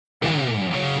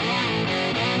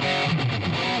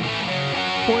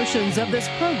Portions of this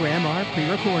program are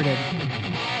pre-recorded.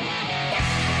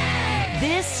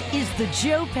 This is the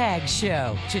Joe Pags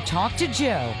Show. To talk to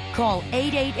Joe, call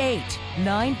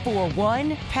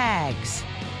 888-941-PAGS.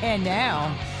 And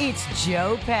now, it's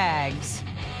Joe Pags.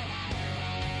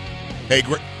 Hey,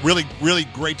 really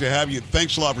great to have you.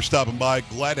 Thanks a lot for stopping by.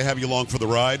 Glad to have you along for the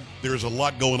ride. There's a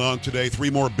lot going on today. 3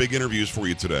 more big interviews for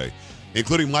you today,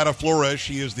 including Mayra Flores.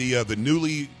 She is the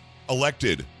newly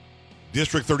elected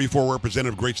District 34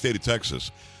 representative of the great state of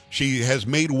Texas. She has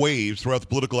made waves throughout the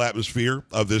political atmosphere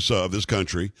of this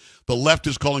country. The left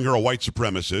is calling her a white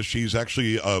supremacist. She's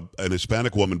actually an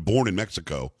Hispanic woman born in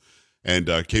Mexico and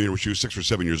came here when she was 6 or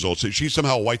 7 years old. So she's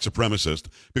somehow a white supremacist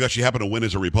because she happened to win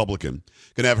as a Republican.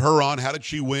 Gonna have her on. How did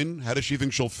she win? How does she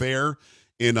think she'll fare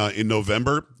in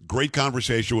November? Great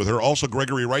conversation with her. Also,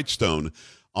 Gregory Wrightstone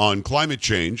on climate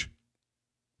change.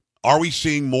 Are we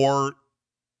seeing more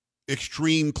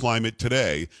extreme climate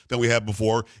today than we have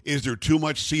before? Is there too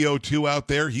much CO2 out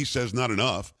there? He says not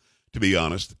enough, to be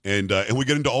honest. And we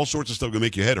get into all sorts of stuff that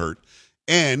make your head hurt.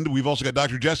 And we've also got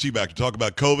Dr. Jesse back to talk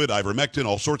about COVID, ivermectin,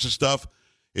 all sorts of stuff.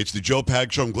 It's the Joe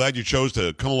Pags Show. I'm glad you chose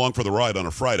to come along for the ride on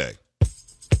a Friday.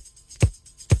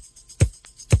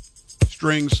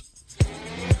 Strings.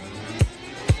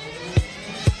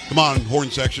 Come on,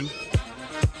 horn section.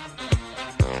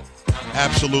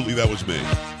 Absolutely, that was me.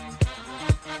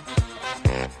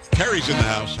 Carrie's in the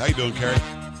house. How you doing, Carrie?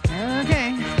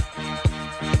 Okay.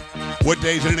 What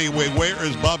day is it anyway? Where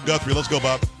is Bob Guthrie? Let's go,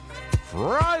 Bob.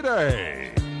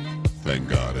 Friday. Thank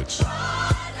God it's...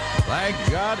 Thank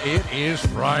God it is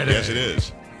Friday. Yes, it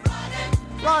is.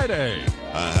 Friday.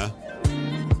 Uh-huh.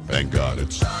 Thank God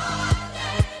it's...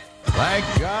 Thank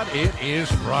God it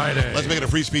is Friday. Let's make it a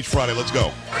Free Speech Friday. Let's go.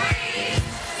 Free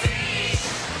Speech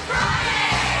Friday.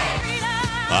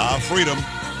 Freedom.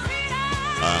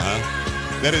 Uh-huh.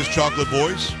 That is Chocolate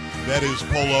Boys. That is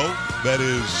Polo. That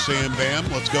is Sam Bam.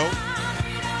 Let's go.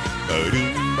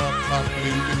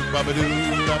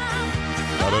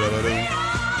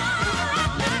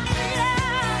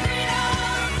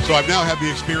 So I've now had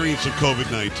the experience of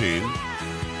COVID-19.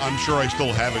 I'm sure I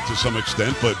still have it to some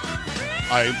extent, but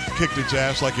I kicked its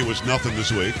ass like it was nothing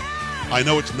this week. I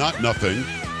know it's not nothing,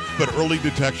 but early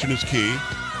detection is key.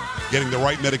 Getting the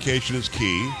right medication is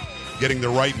key. Getting the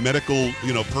right medical,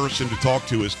 person to talk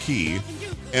to is key.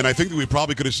 And I think that we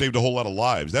probably could have saved a whole lot of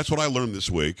lives. That's what I learned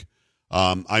this week.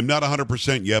 I'm not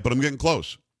 100% yet, but I'm getting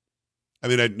close. I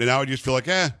mean, now I just feel like,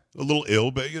 a little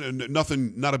ill, but,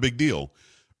 nothing, not a big deal.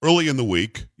 Early in the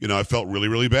week, I felt really,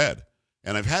 really bad.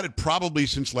 And I've had it probably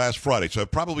since last Friday. So I've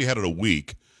probably had it a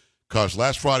week because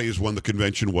last Friday is when the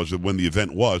convention was, when the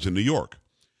event was in New York.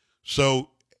 So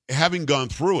having gone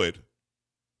through it,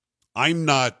 I'm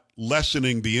not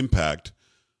lessening the impact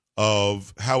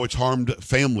of how it's harmed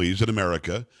families in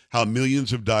America, how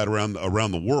millions have died around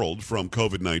the world from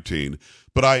COVID-19.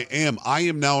 But I am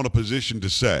now in a position to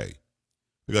say,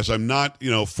 because I'm not,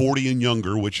 40 and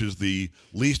younger, which is the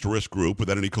least risk group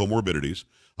without any comorbidities.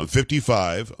 I'm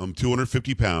 55. I'm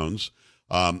 250 pounds.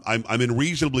 I'm in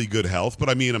reasonably good health, but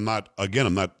I mean, I'm not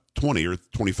 20 or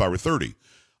 25 or 30.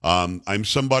 I'm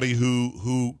somebody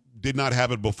who did not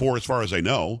have it before, as far as I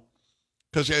know.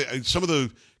 Because some of the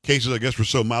cases, I guess, were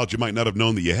so mild you might not have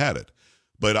known that you had it.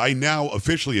 But I now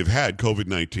officially have had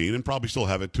COVID-19 and probably still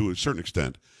have it to a certain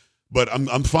extent. But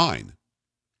I'm fine.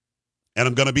 And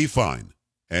I'm going to be fine.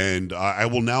 And I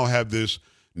will now have this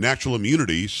natural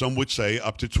immunity, some would say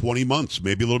up to 20 months,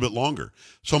 maybe a little bit longer.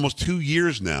 So almost 2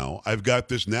 years now, I've got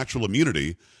this natural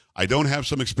immunity. I don't have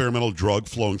some experimental drug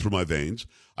flowing through my veins.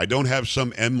 I don't have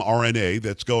some mRNA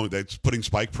that's putting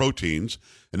spike proteins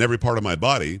in every part of my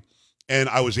body. And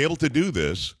I was able to do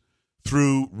this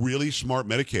through really smart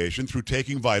medication, through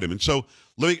taking vitamins. So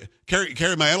let me, Carrie,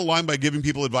 am I out of line by giving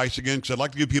people advice again? Because I'd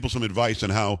like to give people some advice on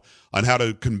how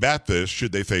to combat this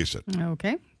should they face it.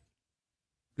 Okay.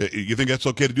 You think that's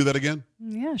okay to do that again?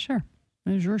 Yeah, sure.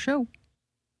 It's your show.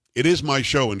 It is my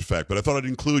show, in fact, but I thought I'd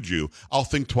include you. I'll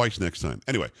think twice next time.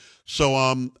 Anyway,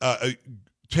 so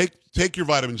take your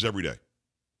vitamins every day.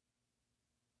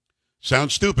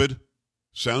 Sounds stupid.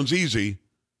 Sounds easy.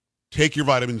 Take your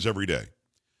vitamins every day.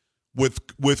 With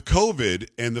COVID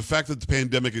and the fact that the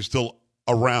pandemic is still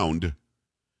around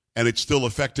and it's still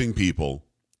affecting people,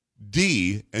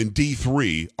 D and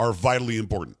D3 are vitally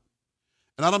important.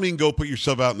 And I don't mean go put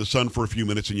yourself out in the sun for a few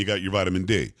minutes and you got your vitamin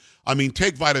D. I mean,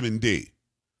 take vitamin D.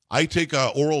 I take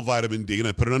oral vitamin D and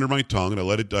I put it under my tongue and I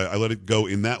let it go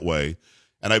in that way.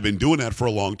 And I've been doing that for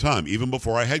a long time, even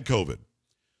before I had COVID.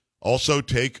 Also,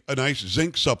 take a nice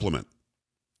zinc supplement.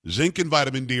 Zinc and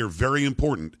vitamin D are very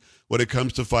important when it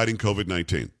comes to fighting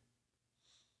COVID-19.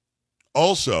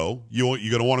 Also, you're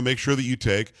going to want to make sure that you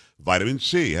take vitamin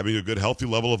C. Having a good, healthy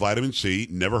level of vitamin C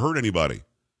never hurt anybody.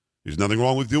 There's nothing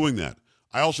wrong with doing that.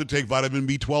 I also take vitamin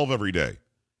B12 every day.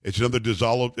 It's another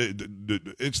dissolve.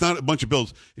 It's not a bunch of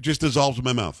pills. It just dissolves in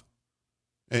my mouth,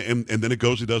 and then it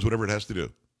goes. It does whatever it has to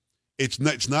do. It's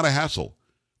not a hassle.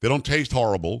 They don't taste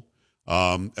horrible.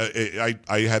 I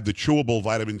had the chewable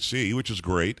vitamin C, which is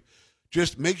great.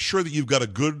 Just make sure that you've got a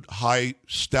good, high,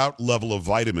 stout level of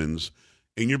vitamins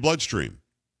in your bloodstream,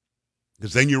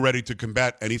 because then you're ready to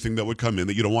combat anything that would come in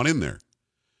that you don't want in there.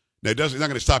 Now, it's not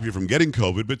going to stop you from getting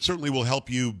COVID, but certainly will help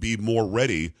you be more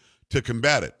ready to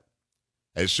combat it.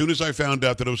 As soon as I found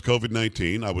out that it was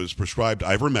COVID-19, I was prescribed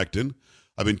ivermectin.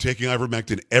 I've been taking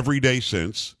ivermectin every day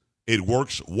since. It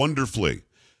works wonderfully.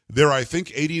 There are, I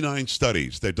think, 89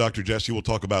 studies that Dr. Jesse will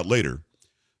talk about later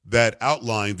that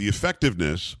outline the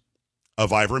effectiveness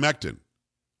of ivermectin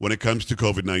when it comes to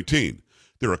COVID-19.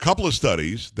 There are a couple of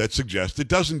studies that suggest it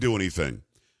doesn't do anything.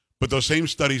 But those same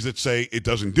studies that say it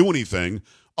doesn't do anything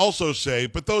also say,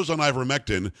 but those on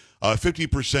ivermectin,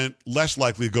 50% less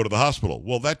likely to go to the hospital.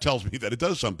 Well, that tells me that it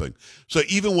does something. So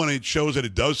even when it shows that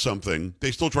it does something,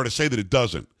 they still try to say that it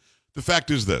doesn't. The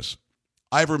fact is this.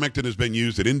 Ivermectin has been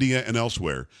used in India and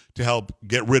elsewhere to help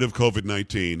get rid of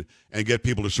COVID-19 and get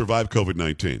people to survive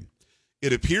COVID-19.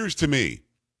 It appears to me,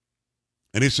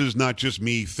 and this is not just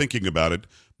me thinking about it,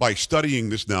 by studying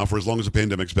this now for as long as the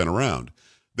pandemic's been around,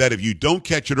 that if you don't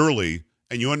catch it early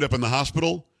and you end up in the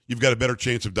hospital, you've got a better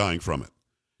chance of dying from it.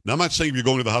 Now, I'm not saying if you're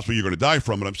going to the hospital, you're going to die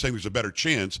from it. I'm saying there's a better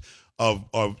chance of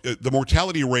the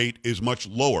mortality rate is much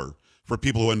lower for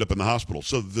people who end up in the hospital.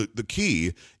 So the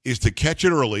key is to catch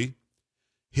it early,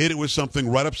 hit it with something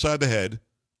right upside the head,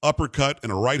 uppercut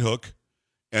and a right hook,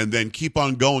 and then keep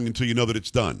on going until you know that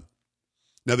it's done.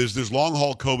 Now, there's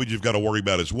long-haul COVID you've got to worry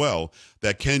about as well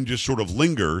that can just sort of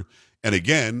linger. And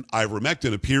again,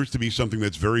 ivermectin appears to be something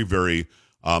that's very, very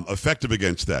effective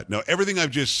against that. Now, everything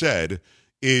I've just said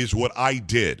is what I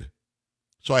did.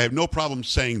 So I have no problem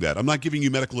saying that. I'm not giving you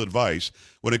medical advice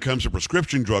when it comes to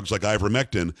prescription drugs like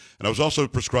ivermectin. And I was also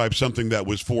prescribed something that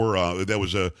was for,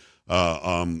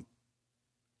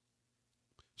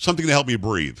 something to help me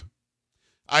breathe.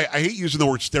 I hate using the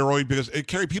word steroid because,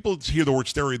 Carrie, people hear the word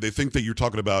steroid, they think that you're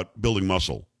talking about building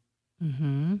muscle.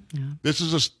 Mm-hmm. Yeah. This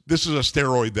is a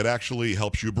steroid that actually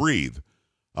helps you breathe.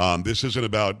 This is not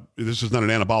an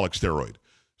anabolic steroid.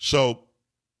 So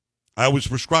I was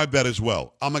prescribed that as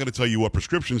well. I'm not going to tell you what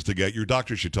prescriptions to get. Your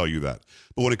doctor should tell you that.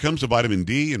 But when it comes to vitamin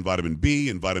D and vitamin B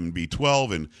and vitamin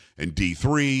B12 and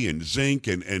D3 and zinc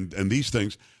and these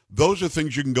things, those are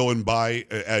things you can go and buy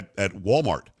at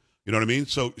Walmart. You know what I mean?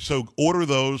 So order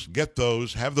those, get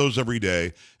those, have those every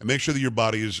day, and make sure that your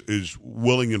body is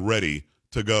willing and ready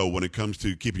to go when it comes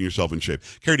to keeping yourself in shape.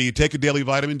 Carrie, do you take a daily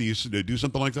vitamin? Do you do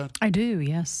something like that? I do,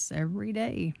 yes, every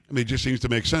day. I mean, it just seems to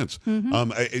make sense.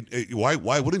 Mm-hmm.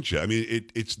 Why wouldn't you? I mean,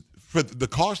 it's for the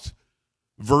cost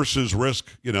versus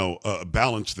risk,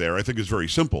 balance there, I think is very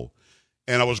simple.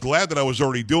 And I was glad that I was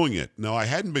already doing it. Now, I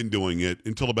hadn't been doing it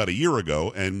until about a year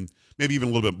ago, and maybe even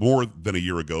a little bit more than a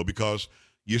year ago, because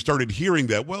you started hearing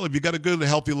that, well, if you got a good,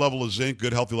 healthy level of zinc,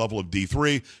 good, healthy level of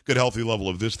D3, good, healthy level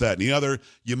of this, that, and the other,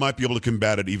 you might be able to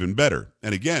combat it even better.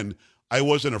 And again, I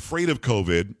wasn't afraid of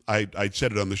COVID. I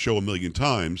said it on the show a million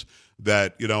times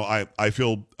that, I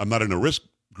feel I'm not in a risk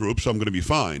group, so I'm going to be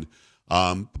fine.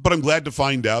 But I'm glad to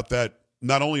find out that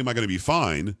not only am I going to be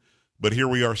fine, but here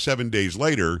we are 7 days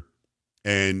later,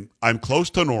 and I'm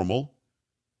close to normal.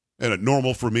 And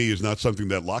normal for me is not something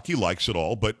that Lockie likes at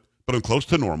all, but I'm close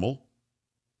to normal.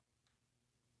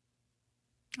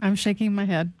 I'm shaking my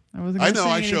head. I know,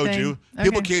 I showed you. Okay.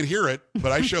 People can't hear it,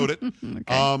 but I showed it.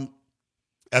 Okay.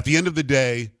 At the end of the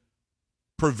day,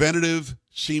 preventative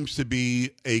seems to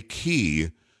be a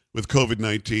key with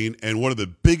COVID-19. And one of the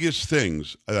biggest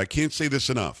things, and I can't say this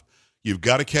enough, you've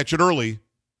got to catch it early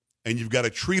and you've got to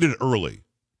treat it early.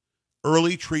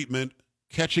 Early treatment,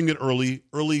 catching it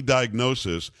early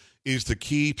diagnosis is the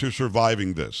key to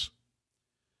surviving this.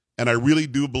 And I really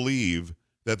do believe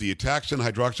that the attacks on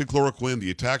hydroxychloroquine,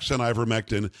 the attacks on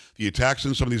ivermectin, the attacks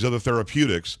on some of these other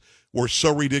therapeutics were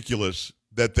so ridiculous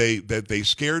that they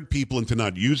scared people into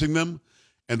not using them,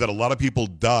 and that a lot of people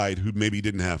died who maybe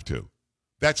didn't have to.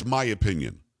 That's my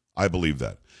opinion. I believe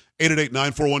that.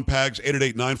 888-941-PAGS,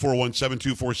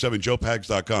 888-941-7247,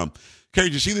 joepags.com. Carrie,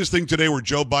 did you see this thing today where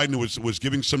Joe Biden was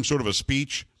giving some sort of a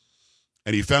speech,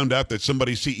 and he found out that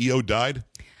somebody's CEO died?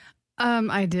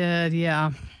 I did,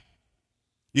 yeah.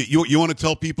 You want to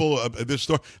tell people this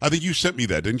story? I think you sent me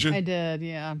that, didn't you? I did,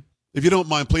 yeah. If you don't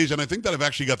mind, please. And I think that I've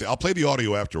actually got I'll play the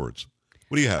audio afterwards.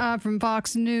 What do you have? From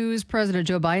Fox News, President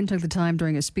Joe Biden took the time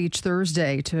during his speech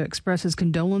Thursday to express his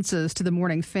condolences to the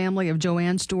mourning family of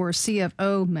Joann Store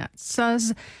CFO Matt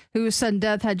Suz, whose sudden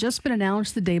death had just been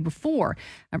announced the day before.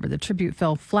 However, the tribute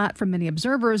fell flat for many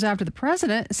observers after the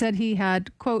president said he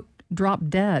had, quote, dropped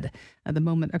dead. The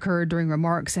moment occurred during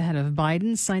remarks ahead of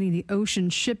Biden signing the Ocean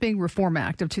Shipping Reform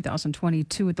Act of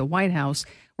 2022 at the White House,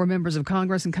 where members of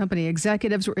Congress and company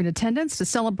executives were in attendance to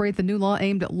celebrate the new law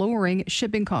aimed at lowering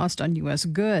shipping costs on U.S.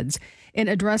 goods. In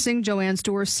addressing Joann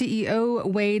Store's CEO,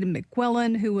 Wade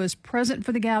McQuillan, who was present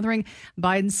for the gathering,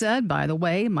 Biden said, by the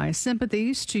way, my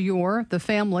sympathies to the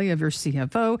family of your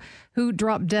CFO, who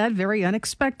dropped dead very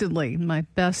unexpectedly. My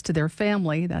best to their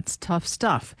family. That's tough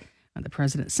stuff. The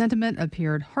president's sentiment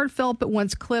appeared heartfelt, but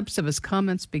once clips of his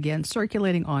comments began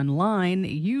circulating online,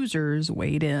 users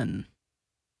weighed in.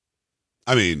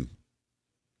 I mean,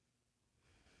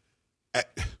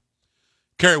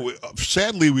 Carrie,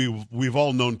 sadly, we've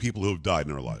all known people who have died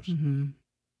in our lives. Mm-hmm.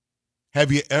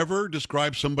 Have you ever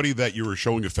described somebody that you were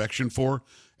showing affection for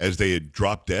as they had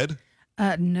dropped dead?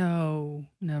 No,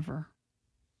 never.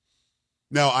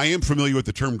 Now, I am familiar with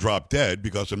the term drop dead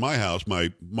because in my house,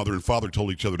 my mother and father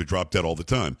told each other to drop dead all the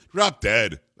time. Drop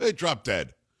dead. Hey, drop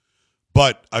dead.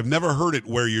 But I've never heard it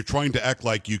where you're trying to act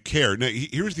like you care. Now,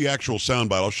 here's the actual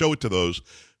soundbite. I'll show it to those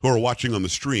who are watching on the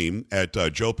stream at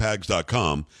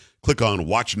joepags.com. Click on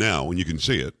Watch Now and you can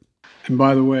see it. And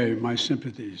by the way, my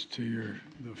sympathies to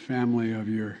the family of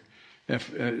your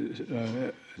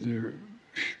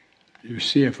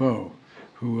CFO,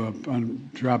 who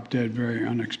dropped dead very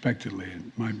unexpectedly.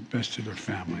 My best to their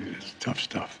family. It's tough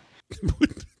stuff.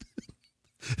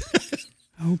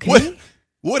 Okay.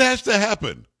 What has to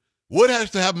happen? What has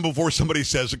to happen before somebody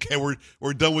says, okay,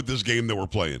 we're done with this game that we're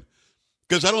playing?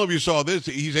 Because I don't know if you saw this.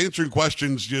 He's answering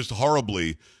questions just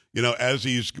horribly, as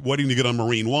he's waiting to get on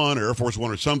Marine One or Air Force One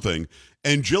or something.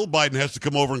 And Jill Biden has to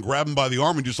come over and grab him by the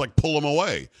arm and just pull him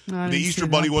away. The Easter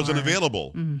Bunny wasn't available.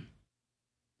 Mm-hmm.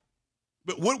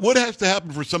 But what has to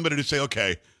happen for somebody to say,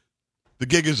 okay, the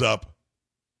gig is up.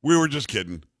 We were just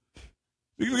kidding.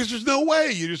 Because there's no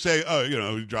way you just say, oh,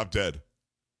 he dropped dead.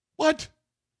 What?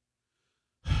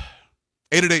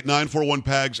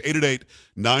 888-941-PAGS,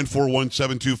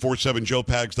 888-941-7247,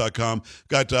 joepags.com.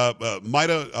 Got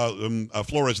Maida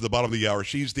Flores at the bottom of the hour.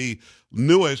 She's the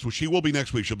newest, she will be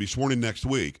next week. She'll be sworn in next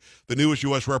week. The newest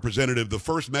U.S. representative, the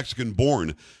first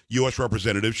Mexican-born U.S.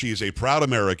 representative. She is a proud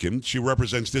American. She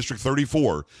represents District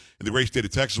 34 in the great state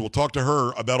of Texas. We'll talk to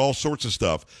her about all sorts of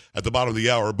stuff at the bottom of the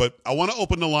hour. But I want to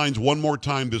open the lines one more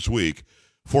time this week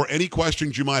for any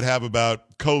questions you might have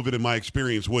about COVID and my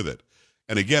experience with it.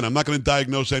 And again, I'm not going to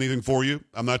diagnose anything for you.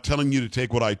 I'm not telling you to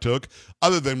take what I took,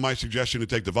 other than my suggestion to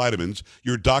take the vitamins.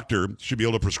 Your doctor should be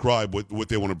able to prescribe what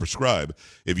they want to prescribe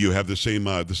if you have the same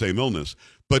illness.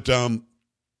 But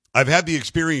I've had the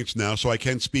experience now, so I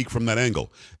can speak from that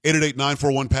angle.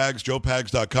 888-941-PAGS,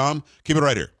 joepags.com. Keep it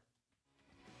right here.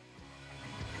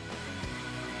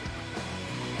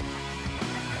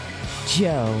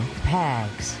 Joe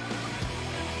Pags.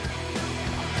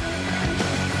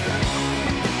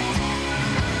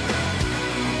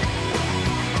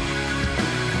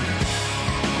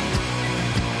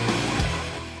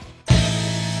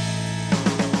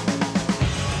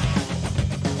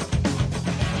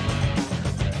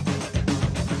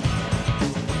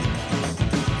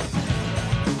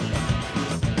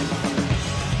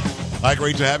 Hi,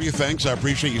 great to have you. Thanks. I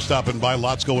appreciate you stopping by.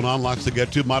 Lots going on, lots to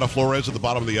get to. Maida Flores at the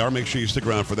bottom of the hour. Make sure you stick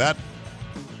around for that.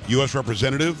 U.S.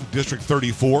 Representative, District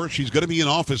 34. She's going to be in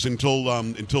office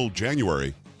until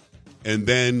January. And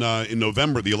then in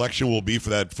November, the election will be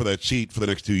for that seat for the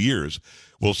next 2 years.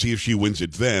 We'll see if she wins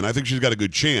it then. I think she's got a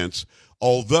good chance,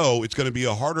 although it's going to be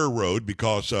a harder road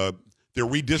because they're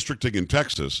redistricting in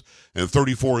Texas, and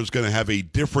 34 is going to have a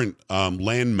different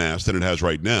land mass than it has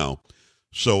right now.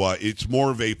 So it's more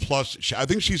of a plus. I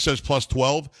think she says plus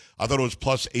 12. I thought it was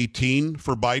plus 18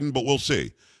 for Biden, but we'll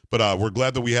see. But we're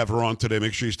glad that we have her on today.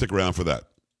 Make sure you stick around for that.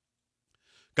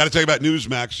 Got to tell you about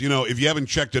Newsmax. If you haven't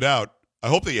checked it out, I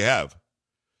hope that you have.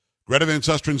 Greta Van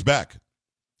Sustren's back.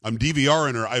 I'm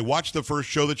DVRing her. I watched the first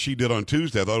show that she did on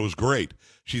Tuesday. I thought it was great.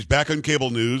 She's back on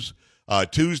cable news.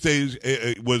 Tuesdays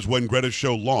was when Greta's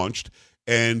show launched.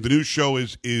 And the news show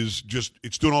is just,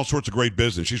 it's doing all sorts of great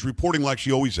business. She's reporting like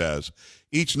she always has.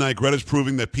 Each night, Greta's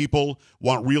proving that people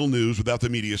want real news without the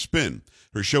media spin.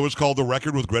 Her show is called The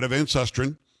Record with Greta Van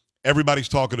Sustren. Everybody's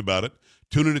talking about it.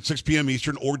 Tune in at 6 p.m.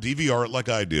 Eastern or DVR it like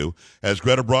I do as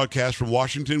Greta broadcasts from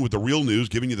Washington with the real news,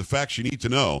 giving you the facts you need to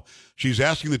know. She's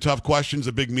asking the tough questions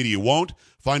the big media won't.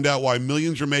 Find out why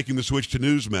millions are making the switch to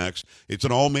Newsmax. It's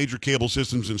on all major cable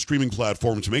systems and streaming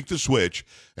platforms. Make the switch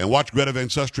and watch Greta Van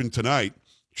Sustren tonight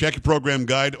Check your program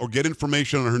guide or get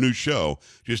information on her new show.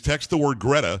 Just text the word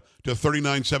Greta to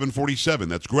 39747.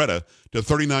 That's Greta to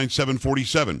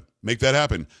 39747. Make that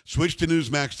happen. Switch to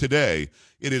Newsmax today.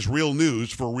 It is real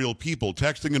news for real people.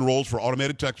 Texting enrolls for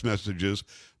automated text messages.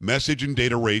 Message and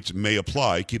data rates may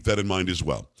apply. Keep that in mind as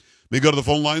well. Let me go to the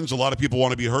phone lines. A lot of people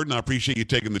want to be heard, and I appreciate you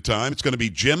taking the time. It's going to be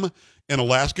Jim in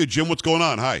Alaska. Jim, what's going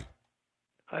on? Hi.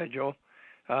 Hi, Joe.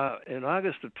 In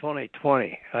August of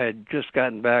 2020, I had just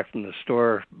gotten back from the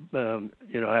store,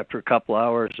 after a couple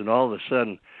hours, and all of a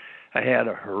sudden I had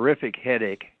a horrific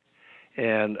headache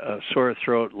and a sore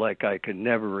throat like I could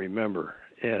never remember.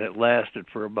 And it lasted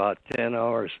for about 10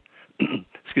 hours.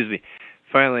 Excuse me.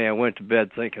 Finally, I went to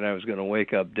bed thinking I was going to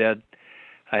wake up dead.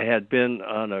 I had been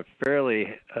on a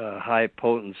fairly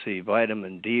high-potency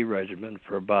vitamin D regimen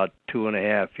for about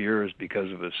 2.5 years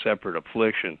because of a separate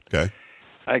affliction. Okay.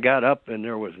 I got up and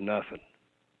there was nothing.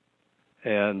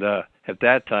 And at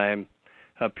that time,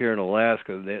 up here in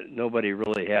Alaska, nobody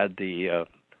really had the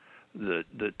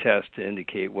test to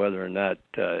indicate whether or not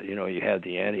you had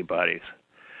the antibodies.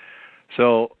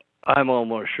 So I'm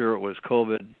almost sure it was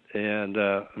COVID, and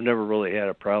I've never really had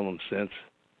a problem since.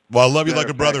 Well, I love you like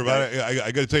a brother, but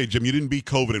I got to tell you, Jim, you didn't beat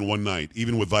COVID in one night,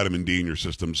 even with vitamin D in your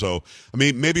system. So, I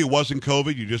mean, maybe it wasn't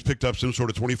COVID. You just picked up some sort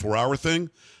of 24-hour thing.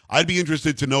 I'd be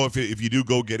interested to know if you do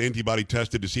go get antibody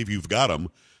tested to see if you've got them.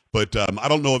 But I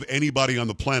don't know of anybody on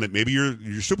the planet, maybe you're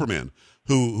Superman,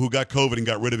 who got COVID and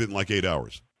got rid of it in like 8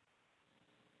 hours.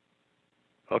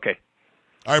 Okay.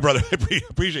 All right, brother. I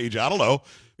appreciate you, John. I don't know.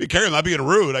 Carrie, I'm not being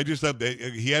rude. I just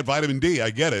he had vitamin D. I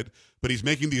get it. But he's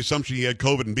making the assumption he had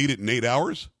COVID and beat it in 8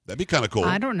 hours? That'd be kind of cool.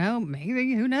 I don't know.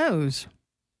 Maybe. Who knows?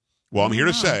 Well, I'm here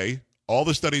to say, all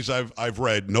the studies I've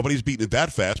read, nobody's beaten it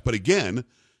that fast. But again,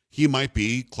 he might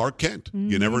be Clark Kent.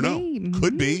 You never know.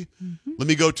 Could be. Let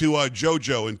me go to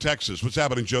JoJo in Texas. What's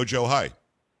happening, JoJo? Hi.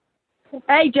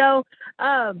 Hey, Joe.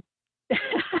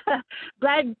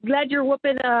 Glad you're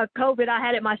whooping COVID. I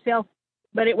had it myself,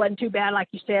 but it wasn't too bad, like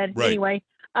you said. Right. Anyway,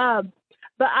 but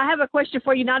I have a question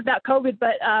for you, not about COVID,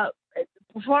 but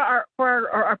for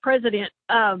our president.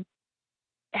 How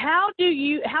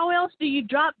else do you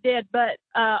drop dead but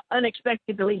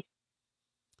unexpectedly?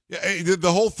 Yeah,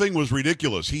 the whole thing was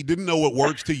ridiculous. He didn't know what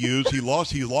words to use. He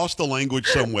lost the language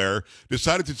somewhere.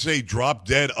 Decided to say "drop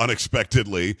dead"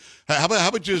 unexpectedly. How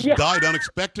about just died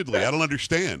unexpectedly? I don't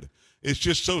understand. It's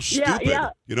just so stupid.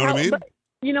 Yeah. You know what I mean? But,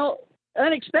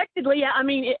 unexpectedly. I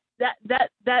mean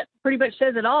that pretty much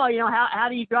says it all. How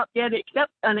do you drop dead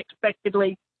except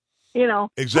unexpectedly?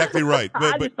 Exactly right.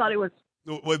 I just thought it was.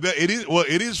 Well,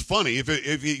 it is funny if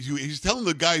he's telling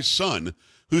the guy's son,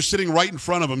 who's sitting right in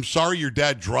front of him, sorry your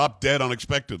dad dropped dead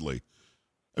unexpectedly.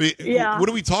 I mean, what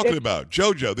are we talking about?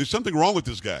 JoJo, there's something wrong with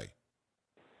this guy.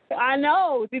 I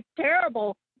know. It's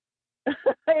terrible.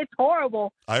 It's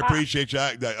horrible. I appreciate you.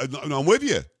 I'm with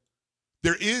you.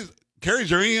 Carrie, is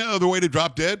there any other way to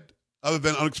drop dead other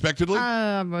than unexpectedly?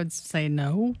 I would say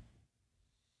no.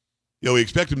 We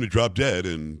expect him to drop dead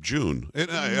in June.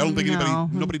 And I don't think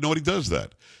nobody does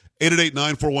that.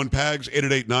 888-941-PAGS,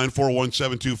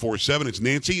 888-941-7247. It's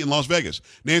Nancy in Las Vegas.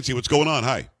 Nancy, what's going on?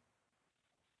 Hi.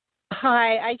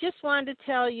 Hi. I just wanted to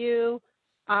tell you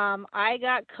I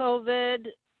got COVID,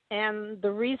 and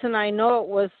the reason I know it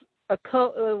was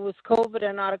COVID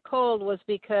and not a cold was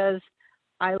because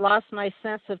I lost my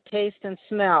sense of taste and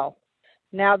smell.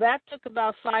 Now, that took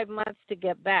about 5 months to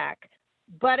get back.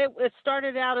 But it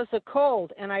started out as a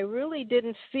cold, and I really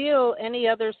didn't feel any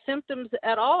other symptoms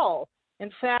at all.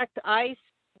 In fact, I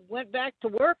went back to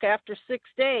work after 6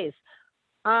 days.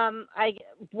 I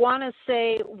want to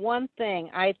say one thing.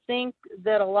 I think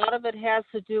that a lot of it has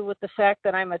to do with the fact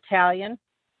that I'm Italian.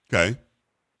 Okay.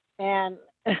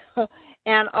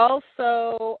 And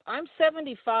also, I'm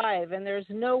 75, and there's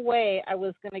no way I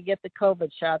was going to get the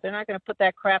COVID shot. They're not going to put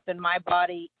that crap in my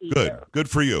body either. Good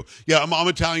for you. Yeah, I'm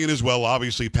Italian as well.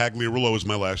 Obviously, Pagliarulo is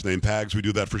my last name. Pags, we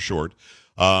do that for short.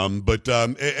 But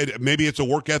maybe it's a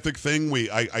work ethic thing.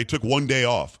 I took 1 day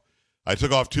off. I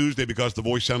took off Tuesday because the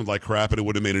voice sounded like crap and it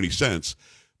wouldn't have made any sense.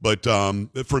 But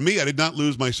for me, I did not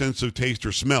lose my sense of taste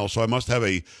or smell, so I must have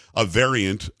a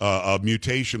variant, a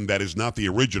mutation that is not the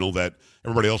original, that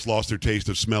everybody else lost their taste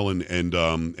of smell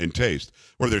and taste,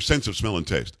 or their sense of smell and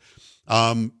taste.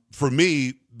 For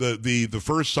me, the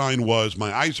first sign was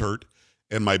my eyes hurt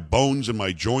and my bones and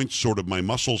my joints, sort of my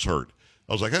muscles hurt.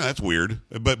 I was like, that's weird.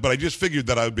 But I just figured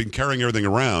that I've been carrying everything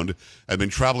around. I've been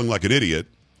traveling like an idiot,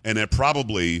 and that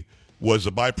probably was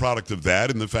a byproduct of that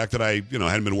and the fact that I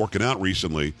hadn't been working out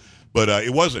recently. But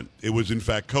it wasn't. It was, in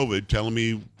fact, COVID telling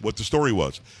me what the story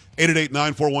was.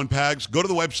 888-941-PAGS. Go to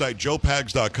the website,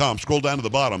 joepags.com. Scroll down to the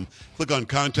bottom. Click on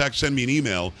Contact. Send me an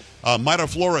email. Mayra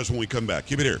Flores when we come back.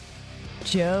 Keep it here.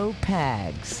 Joe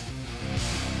Pags.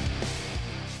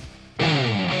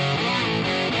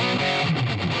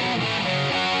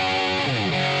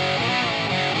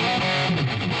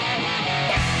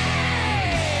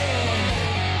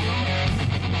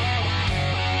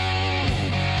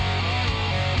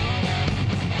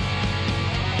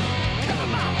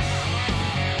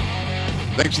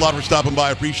 Thanks a lot for stopping by.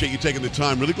 I appreciate you taking the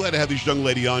time. Really glad to have this young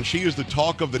lady on. She is the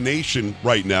talk of the nation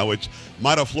right now. It's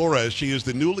Mayra Flores. She is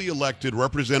the newly elected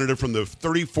representative from the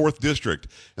 34th District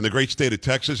in the great state of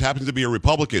Texas. Happens to be a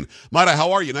Republican. Mayra,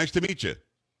 how are you? Nice to meet you.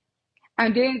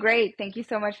 I'm doing great. Thank you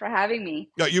so much for having me.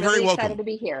 Yeah, you're really very welcome. Excited to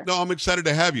be here. No, I'm excited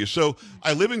to have you. So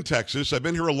I live in Texas. I've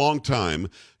been here a long time.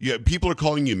 Yeah, people are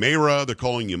calling you Mayra. They're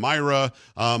calling you Myra.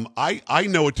 I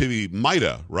know it to be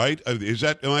Mayra, right?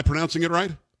 Am I pronouncing it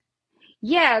right?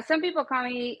 Yeah, some people call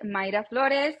me Mayra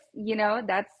Flores.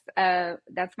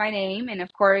 That's my name, and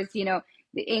of course, the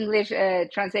English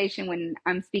translation when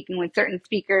I'm speaking with certain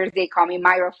speakers, they call me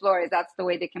Mayra Flores. That's the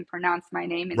way they can pronounce my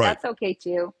name, and right. That's okay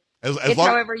too.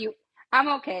 However I'm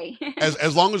okay.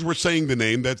 as long as we're saying the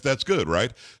name, that's good,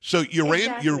 right? So you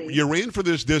ran for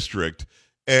this district,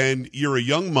 and you're a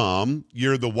young mom.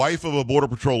 You're the wife of a Border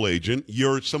Patrol agent.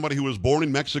 You're somebody who was born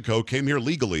in Mexico, came here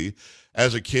legally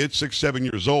as a kid, 6, 7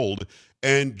 years old,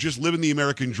 and just living the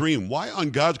American dream. Why on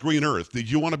God's green earth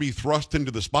did you want to be thrust into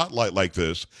the spotlight like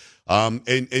this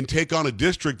and take on a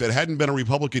district that hadn't been a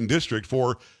Republican district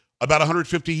for about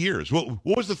 150 years? What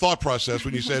was the thought process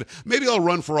when you said, maybe I'll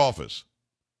run for office?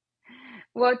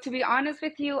 Well, to be honest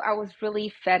with you, I was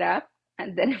really fed up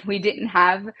and that we didn't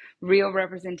have real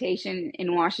representation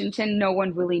in Washington. No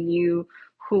one really knew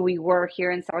who we were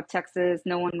here in South Texas.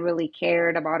 No one really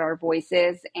cared about our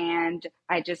voices. And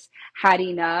I just had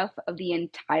enough of the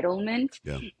entitlement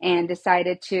and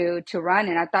decided to run.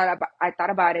 And I thought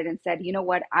about it and said, you know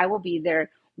what? I will be their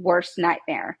worst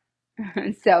nightmare.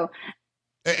 so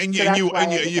you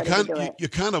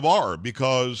kind of are,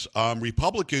 because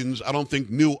Republicans, I don't think,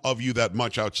 knew of you that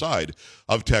much outside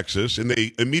of Texas, and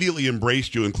they immediately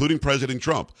embraced you, including President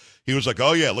Trump. He was like,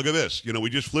 "Oh yeah, look at this!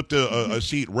 We just flipped a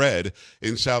seat red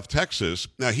in South Texas."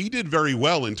 Now he did very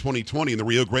well in 2020 in the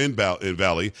Rio Grande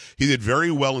Valley. He did very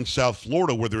well in South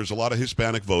Florida, where there's a lot of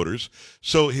Hispanic voters.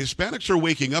 So Hispanics are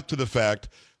waking up to the fact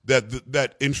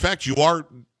that in fact you are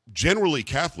generally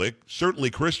Catholic, certainly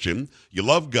Christian. You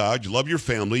love God, you love your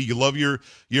family, you love your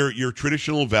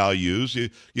traditional values. You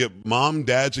have mom,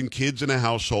 dads, and kids in a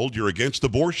household. You're against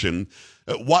abortion.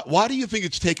 Why do you think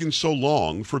it's taken so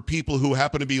long for people who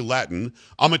happen to be Latin?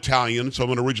 I'm Italian, so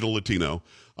I'm an original Latino.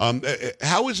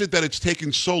 How is it that it's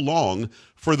taken so long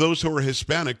for those who are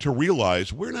Hispanic to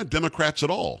realize we're not Democrats at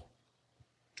all?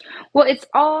 Well, it's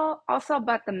all also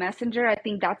about the messenger. I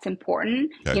think that's important.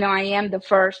 Okay. I am the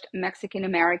first Mexican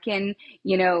American,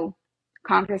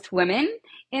 congresswoman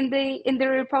in the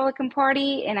Republican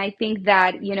Party, and I think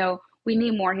that we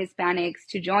need more Hispanics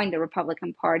to join the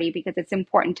Republican Party because it's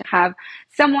important to have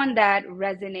someone that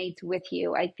resonates with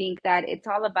you. I think that it's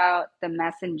all about the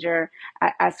messenger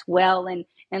as well.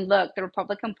 And look, the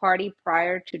Republican Party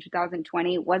prior to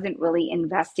 2020 wasn't really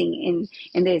investing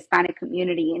in the Hispanic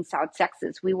community in South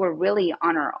Texas. We were really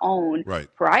on our own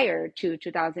prior to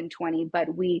 2020,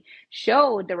 but we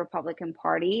showed the Republican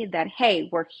Party that, hey,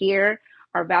 we're here.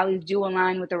 Our values do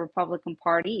align with the Republican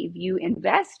Party. If you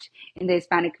invest in the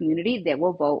Hispanic community, they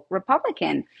will vote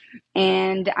Republican.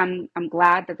 And I'm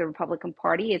glad that the Republican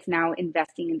Party is now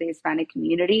investing in the Hispanic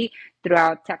community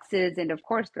throughout Texas and, of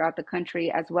course, throughout the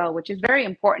country as well, which is very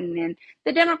important. And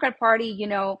the Democrat Party,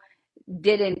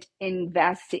 didn't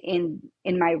invest in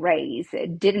my race,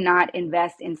 did not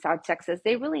invest in South Texas.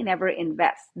 They really never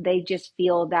invest. They just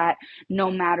feel that no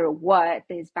matter what,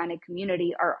 the Hispanic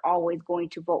community are always going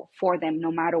to vote for them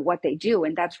no matter what they do.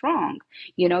 And that's wrong.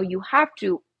 You have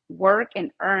to work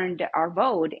and earn our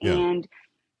vote. Yeah. And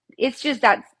it's just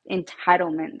that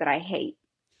entitlement that I hate.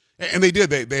 And they did.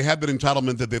 They had that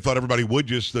entitlement that they thought everybody would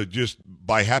just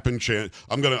by happen chance.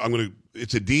 I'm gonna.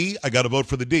 It's a D. I got to vote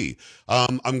for the D.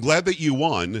 I'm glad that you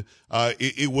won.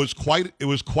 It was quite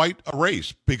a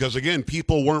race because again,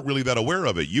 people weren't really that aware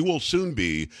of it. You will soon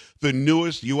be the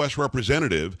newest U.S.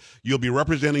 representative. You'll be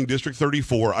representing District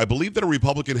 34. I believe that a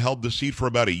Republican held the seat for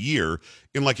about a year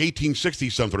in like 1860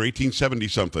 something or 1870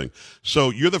 something. So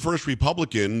you're the first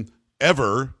Republican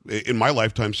ever in my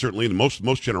lifetime, certainly in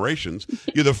most generations.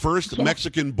 You're the first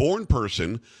Mexican-born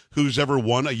person who's ever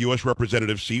won a U.S.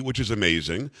 representative seat, which is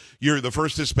amazing. You're the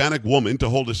first Hispanic woman to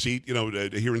hold a seat,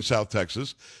 here in South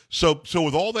Texas. So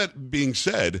with all that being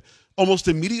said, almost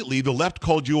immediately the left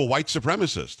called you a white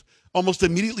supremacist. Almost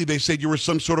immediately they said you were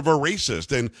some sort of a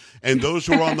racist, and those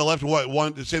who are on the left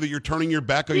want to say that you're turning your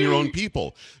back on your own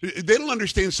people. They don't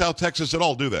understand South Texas at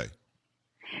all, do they?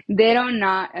 They do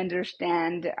not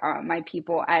understand my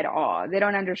people at all. They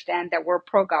don't understand that we're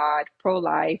pro-God,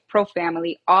 pro-life,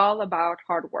 pro-family, all about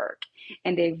hard work.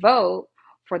 And they vote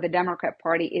for the Democrat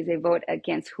Party is a vote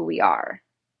against who we are.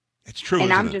 It's true,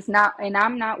 And isn't it?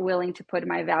 I'm not willing to put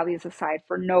my values aside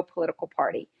for no political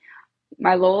party.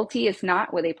 My loyalty is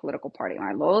not with a political party.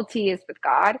 My loyalty is with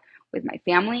God, with my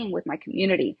family, and with my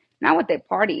community, not with their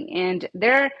party. And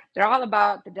they're all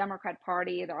about the Democrat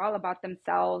Party. They're all about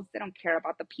themselves. They don't care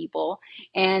about the people.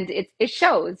 And it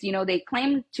shows, they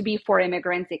claim to be for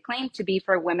immigrants. They claim to be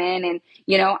for women. And,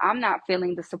 I'm not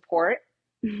feeling the support.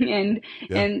 and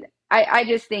Yeah. and I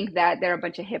just think that they're a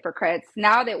bunch of hypocrites.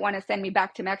 Now they want to send me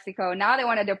back to Mexico. Now they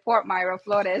want to deport Myra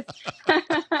Flores.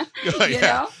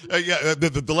 The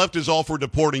left is all for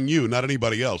deporting you, not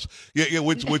anybody else. Yeah.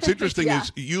 What's interesting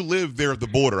is you live there at the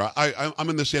border. I'm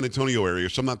in the San Antonio area,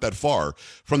 so I'm not that far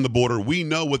from the border. We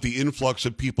know what the influx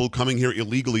of people coming here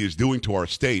illegally is doing to our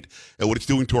state and what it's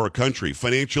doing to our country,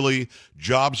 financially,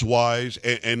 jobs-wise,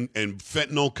 and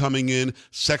fentanyl coming in,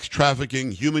 sex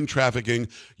trafficking, human trafficking.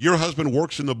 Your husband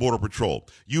works in the Border Patrol.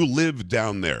 You live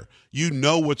down there. You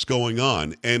know what's going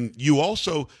on. And you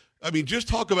also, just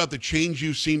talk about the change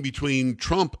you've seen between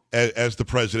Trump as the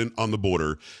president on the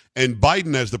border and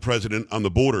Biden as the president on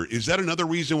the border. Is that another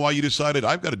reason why you decided,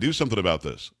 I've got to do something about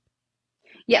this?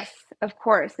 Yes, of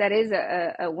course. That is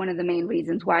one of the main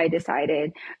reasons why I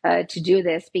decided to do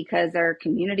this, because our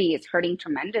community is hurting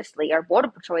tremendously. Our Border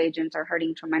Patrol agents are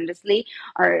hurting tremendously.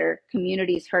 Our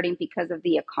community is hurting because of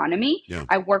the economy. Yeah.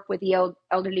 I work with the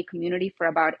elderly community for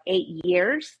about 8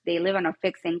 years. They live on a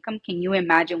fixed income. Can you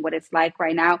imagine what it's like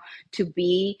right now to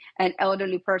be an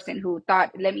elderly person who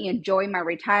thought, let me enjoy my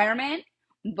retirement,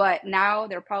 but now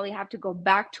they'll probably have to go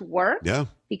back to work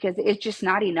because it's just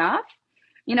not enough?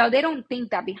 They don't think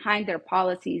that behind their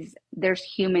policies, there's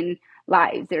human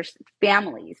lives, there's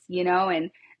families, and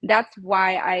that's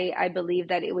why I believe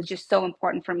that it was just so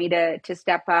important for me to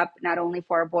step up, not only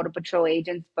for our Border Patrol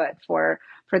agents, but for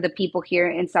the people here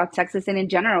in South Texas and in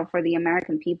general for the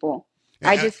American people.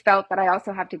 I just felt that I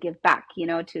also have to give back,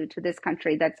 to this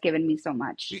country that's given me so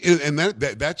much. And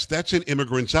that's an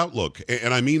immigrant's outlook.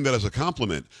 And I mean that as a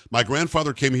compliment. My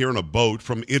grandfather came here on a boat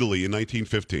from Italy in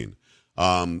 1915.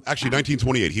 Actually,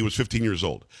 1928. He was 15 years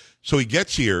old. So he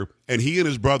gets here, and he and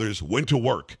his brothers went to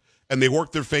work, and they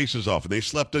worked their faces off, and they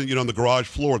slept on the garage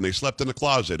floor, and they slept in the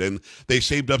closet, and they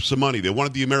saved up some money. They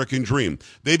wanted the American dream.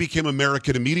 They became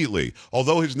American immediately.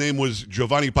 Although his name was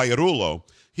Giovanni Pagliarulo,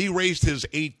 he raised his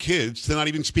 8 kids to not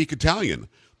even speak Italian.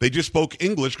 They just spoke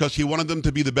English because he wanted them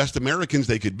to be the best Americans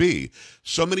they could be.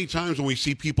 So many times when we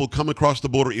see people come across the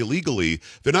border illegally,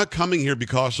 they're not coming here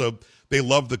because they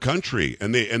love the country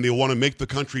and they want to make the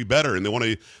country better and they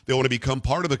want to become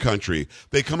part of the country.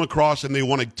 They come across and they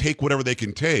want to take whatever they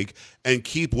can take and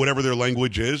keep whatever their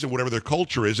language is and whatever their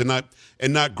culture is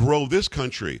and not grow this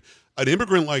country. An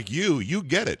immigrant like you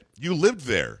get it. You lived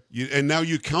there, and now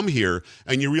you come here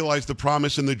and you realize the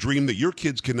promise and the dream that your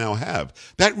kids can now have.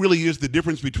 That really is the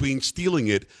difference between stealing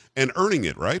it and earning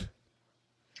it, right?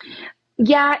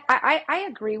 Yeah, I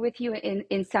agree with you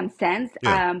in some sense,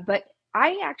 Yeah. but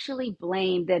I actually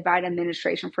blame the Biden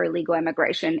administration for illegal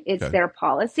immigration. It's their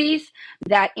policies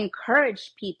that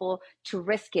encourage people to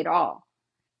risk it all.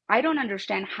 I don't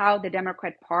understand how the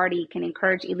Democrat Party can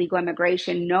encourage illegal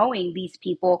immigration knowing these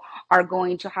people are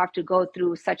going to have to go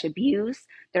through such abuse.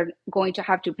 They're going to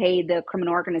have to pay the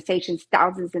criminal organizations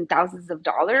thousands and thousands of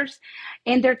dollars.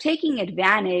 And they're taking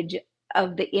advantage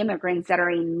of the immigrants that are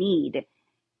in need.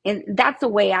 And that's the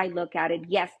way I look at it.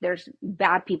 Yes, there's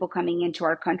bad people coming into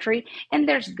our country and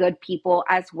there's good people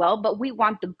as well, but we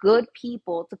want the good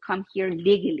people to come here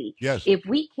legally. Yes. If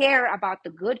we care about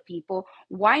the good people,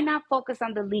 why not focus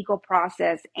on the legal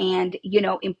process and,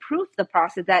 improve the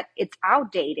process that it's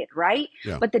outdated, right?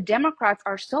 Yeah. But the Democrats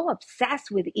are so obsessed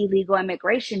with illegal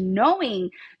immigration, knowing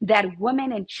that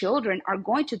women and children are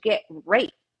going to get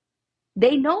raped.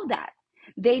 They know that.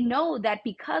 They know that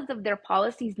because of their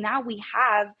policies, now we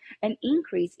have an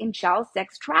increase in child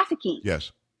sex trafficking.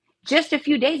 Yes. Just a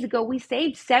few days ago, we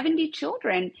saved 70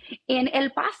 children in El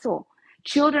Paso.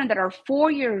 children that are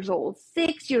 4 years old,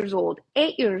 6 years old,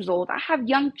 8 years old. I have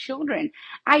young children.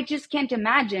 I just can't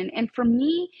imagine. And for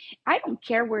me, I don't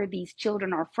care where these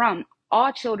children are from.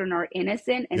 All children are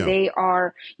innocent and Yeah. they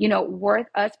are, worth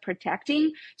us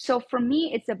protecting. So for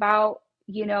me, it's about,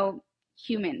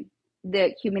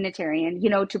 the humanitarian,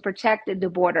 to protect the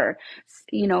border,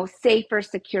 safer,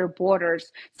 secure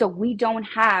borders. So we don't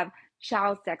have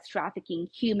child sex trafficking,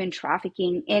 human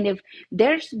trafficking. And if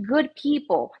there's good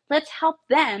people, let's help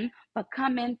them, but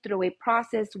come in through a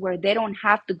process where they don't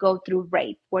have to go through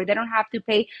rape, where they don't have to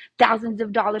pay thousands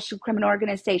of dollars to criminal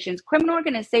organizations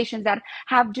that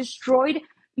have destroyed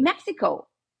Mexico,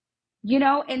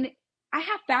 and I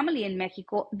have family in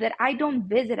Mexico that I don't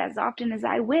visit as often as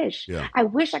I wish. Yeah. I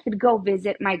wish I could go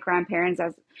visit my grandparents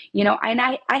and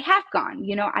I have gone,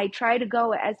 I try to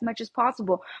go as much as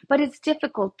possible, but it's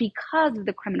difficult because of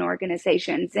the criminal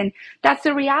organizations. And that's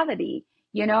the reality,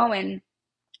 and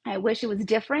I wish it was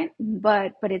different,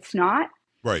 but it's not.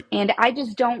 Right. And I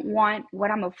just don't want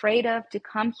what I'm afraid of to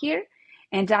come here.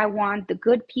 And I want the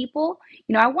good people.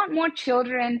 I want more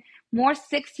children, more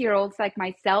 6-year-olds like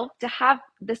myself to have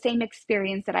the same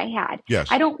experience that I had. Yes.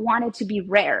 I don't want it to be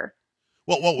rare.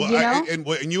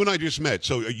 And you and I just met,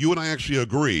 so you and I actually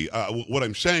agree. What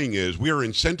I'm saying is we are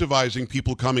incentivizing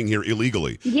people coming here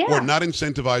illegally. Yeah. We're not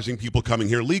incentivizing people coming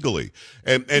here legally.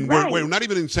 And Right. we're not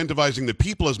even incentivizing the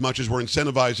people as much as we're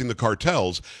incentivizing the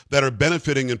cartels that are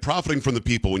benefiting and profiting from the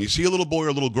people. When you see a little boy or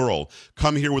a little girl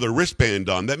come here with a wristband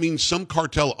on, that means some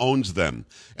cartel owns them.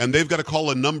 And they've got to call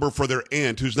a number for their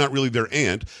aunt who's not really their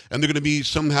aunt, and they're going to be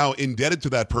somehow indebted to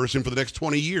that person for the next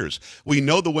 20 years. We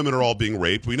know the women are all being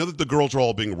raped. We know that the girls are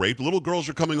all being raped. Little girls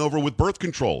are coming over with birth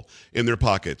control in their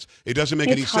pockets. It doesn't make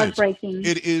any sense. Heartbreaking.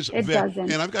 It is. It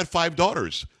doesn't. And I've got 5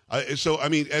 daughters. So, I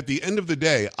mean, at the end of the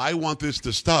day, I want this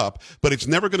to stop, but it's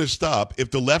never going to stop if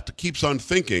the left keeps on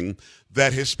thinking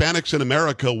that Hispanics in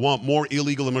America want more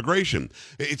illegal immigration.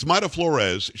 It's Mayra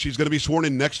Flores. She's going to be sworn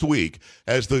in next week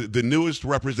as the newest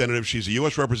representative. She's a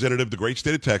U.S. representative, the great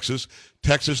state of Texas.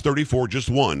 Texas 34 just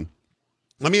won.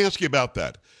 Let me ask you about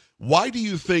that. Why do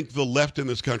you think the left in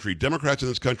this country, Democrats in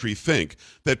this country, think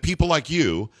that people like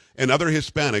you and other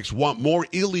Hispanics want more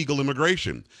illegal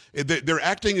immigration? They're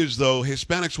acting as though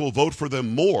Hispanics will vote for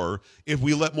them more if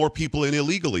we let more people in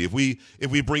illegally, if we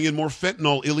bring in more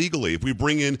fentanyl illegally, if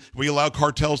we allow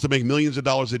cartels to make millions of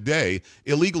dollars a day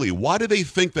illegally. Why do they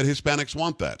think that Hispanics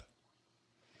want that?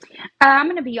 I'm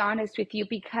going to be honest with you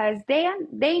because they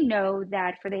know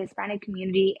that for the Hispanic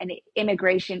community, an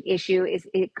immigration issue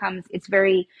it's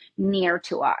very near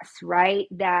to us, right?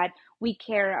 That we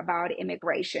care about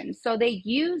immigration. So they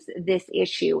use this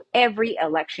issue every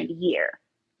election year,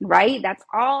 right? That's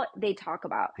all they talk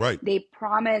about. Right. They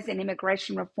promise an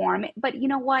immigration reform, but you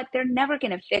know what? They're never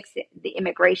going to fix the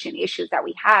immigration issues that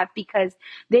we have because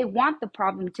they want the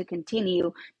problem to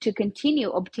continue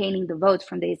obtaining the votes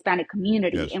from the Hispanic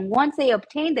community. Yes. And once they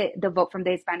obtain the vote from the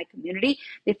Hispanic community,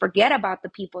 they forget about the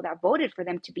people that voted for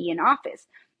them to be in office.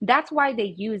 That's why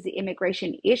they use the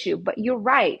immigration issue. But you're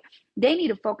right. They need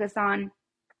to focus on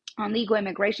legal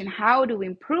immigration, how to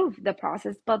improve the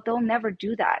process, but they'll never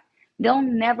do that. They'll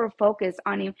never focus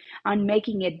on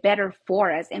making it better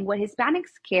for us. And what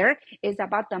Hispanics care is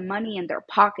about the money in their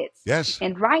pockets. Yes.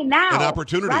 And right now, and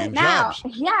opportunity and jobs.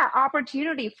 Yeah,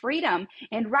 opportunity, freedom.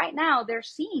 And right now, they're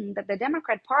seeing that the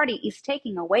Democrat Party is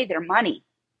taking away their money.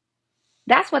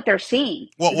 That's what they're seeing.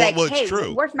 Well, it's hey,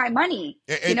 true. Where's my money?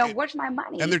 Where's my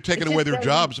money? And they're taking away their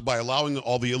jobs by allowing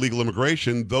all the illegal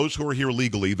immigration. Those who are here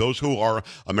legally, those who are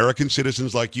American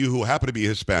citizens like you who happen to be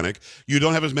Hispanic, you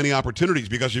don't have as many opportunities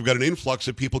because you've got an influx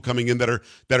of people coming in that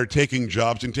are taking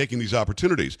jobs and taking these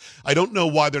opportunities. I don't know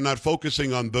why they're not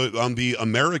focusing on the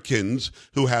Americans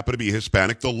who happen to be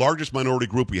Hispanic, the largest minority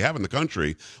group we have in the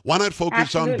country. Why not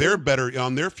focus on their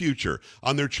future,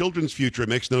 on their children's future? It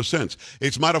makes no sense.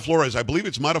 It's Mayra Flores. I believe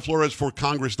it's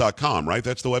MayraFloresForCongress.com, right?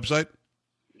 That's the website?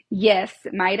 Yes,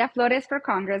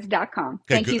 MayraFloresForCongress.com.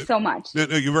 Thank you so much. No,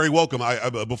 you're very welcome.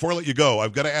 Before I let you go,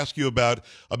 I've got to ask you about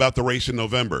the race in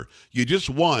November. You just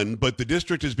won, but the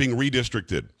district is being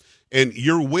redistricted. And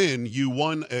you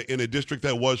won in a district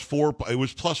that was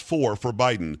 +4 for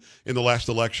Biden in the last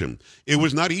election. It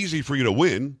was not easy for you to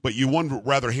win, but you won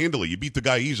rather handily. You beat the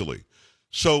guy easily.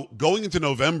 So going into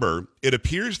November, it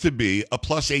appears to be a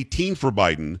 +18 for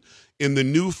Biden in the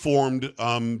new formed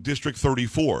District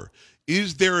 34.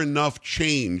 Is there enough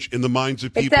change in the minds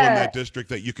of people in that district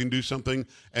that you can do something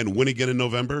and win again in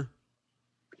November?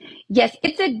 Yes,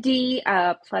 it's a D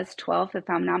 +12, if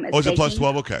I'm not mistaken. Oh, is it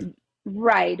 +12? Okay.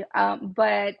 Right.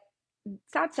 But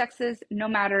South Texas, no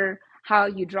matter how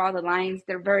you draw the lines,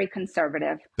 they're very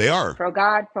conservative. They are.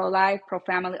 Pro-God, pro-life,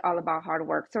 pro-family, all about hard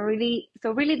work. So really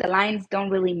the lines don't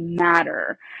really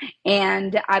matter.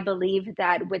 And I believe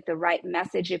that with the right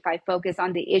message, if I focus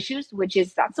on the issues,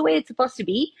 that's the way it's supposed to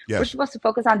be. Yes. We're supposed to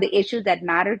focus on the issues that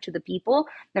matter to the people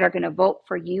that are going to vote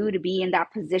for you to be in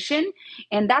that position.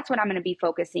 And that's what I'm going to be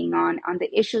focusing on the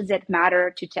issues that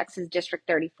matter to Texas District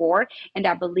 34. And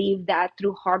I believe that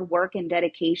through hard work and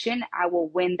dedication, I will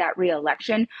win that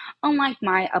re-election. Unlike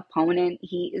my opponent,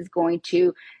 he is going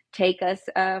to take us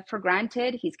for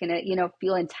granted. He's going to,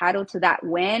 feel entitled to that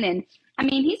win. And I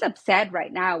mean, he's upset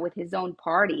right now with his own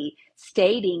party,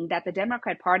 stating that the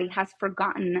Democrat Party has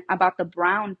forgotten about the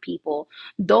brown people.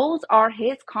 Those are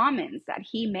his comments that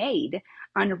he made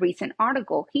on a recent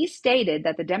article. He stated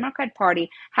that the Democrat Party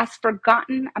has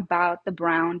forgotten about the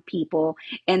brown people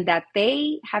and that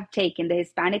they have taken the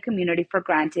Hispanic community for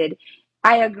granted.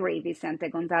 I agree, Vicente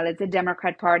Gonzalez. The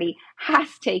Democrat Party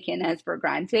has taken us for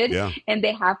granted, and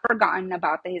they have forgotten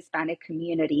about the Hispanic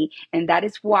community. And that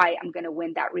is why I'm going to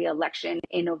win that re-election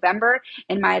in November.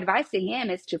 And my advice to him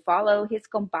is to follow his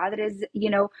compadre's,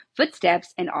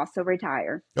 footsteps and also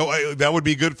retire. Oh, that would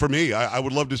be good for me. I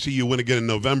would love to see you win again in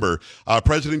November.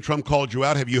 President Trump called you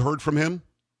out. Have you heard from him?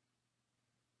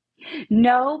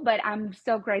 No, but I'm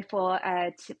so grateful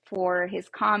for his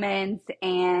comments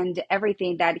and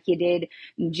everything that he did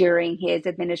during his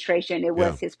administration. It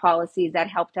was his policies that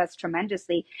helped us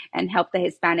tremendously and helped the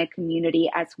Hispanic community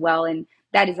as well. And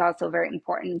that is also very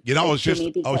important. I was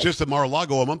just at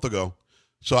Mar-a-Lago a month ago.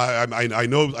 So I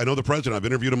know the president. I've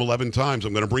interviewed him 11 times.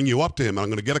 I'm going to bring you up to him. I'm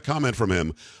going to get a comment from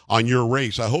him on your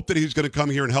race. I hope that he's going to come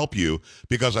here and help you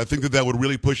because I think that would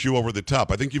really push you over the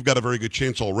top. I think you've got a very good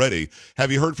chance already.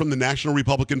 Have you heard from the National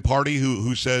Republican Party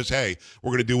who says, hey, we're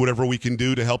going to do whatever we can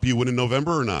do to help you win in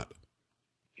November or not?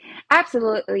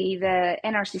 Absolutely. The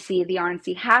NRCC, the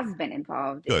RNC has been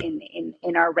involved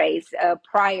in our race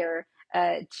prior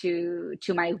to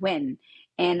my win.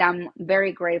 And I'm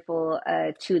very grateful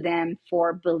to them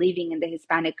for believing in the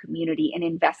Hispanic community and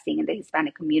investing in the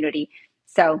Hispanic community.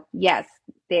 So, yes,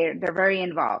 they're very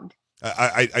involved.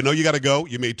 I know you got to go.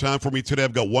 You made time for me today.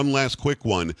 I've got one last quick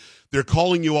one. They're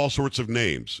calling you all sorts of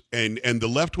names, and the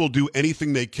left will do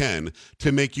anything they can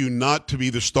to make you not to be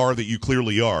the star that you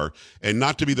clearly are and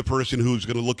not to be the person who's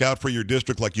going to look out for your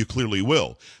district like you clearly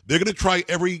will. They're going to try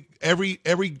every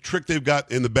trick they've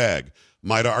got in the bag.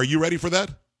 Maida, are you ready for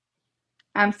that?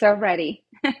 I'm so ready.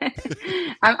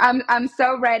 I'm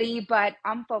so ready, but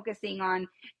I'm focusing on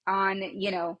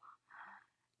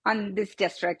this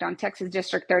district, on Texas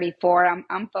District 34.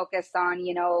 I'm focused on,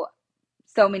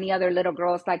 so many other little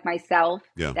girls like myself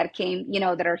that came,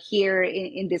 that are here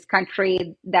in this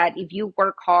country, that if you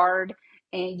work hard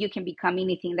and you can become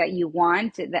anything that you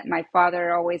want. That my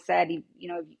father always said,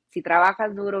 si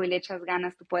trabajas duro y le echas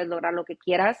ganas, tú puedes lograr lo que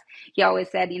quieras. He always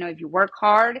said, if you work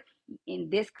hard in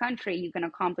this country, you can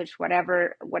accomplish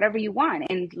whatever you want.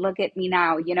 And look at me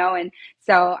now, and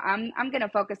so I'm going to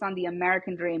focus on the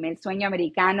American dream, el sueño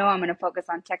americano. I'm going to focus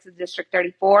on Texas District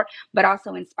 34, but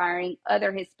also inspiring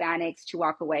other Hispanics to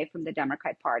walk away from the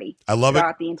Democrat Party. I love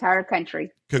throughout the entire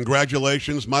country.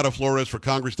 Congratulations. Maida Flores for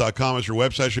Congress.com is your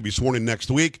website. Should be sworn in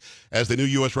next week as the new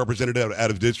U.S. representative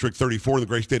out of District 34 in the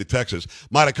great state of Texas.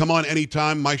 Maida, come on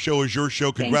anytime. My show is your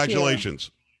show.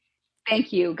 Congratulations.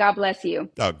 Thank you. God bless you.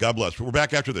 Oh, God bless. We're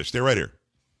back after this. Stay right here.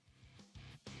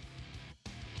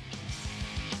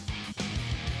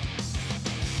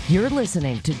 You're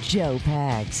listening to Joe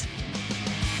Pags.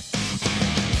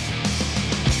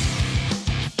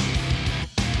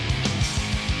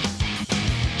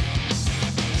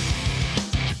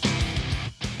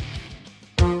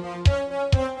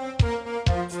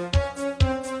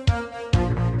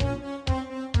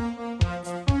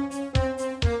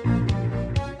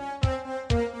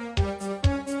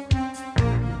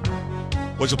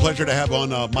 It's a pleasure to have on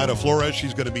Maida Flores.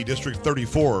 She's going to be District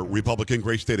 34, Republican,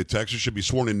 great state of Texas. Should be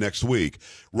sworn in next week.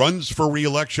 Runs for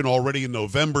re-election already in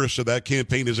November, so that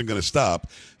campaign isn't going to stop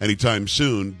anytime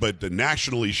soon. But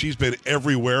nationally, she's been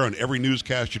everywhere on every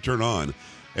newscast you turn on.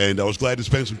 And I was glad to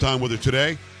spend some time with her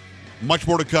today. Much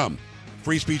more to come.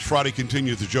 Free Speech Friday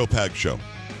continues, the Joe Pags Show.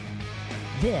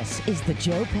 This is the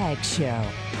Joe Pags Show.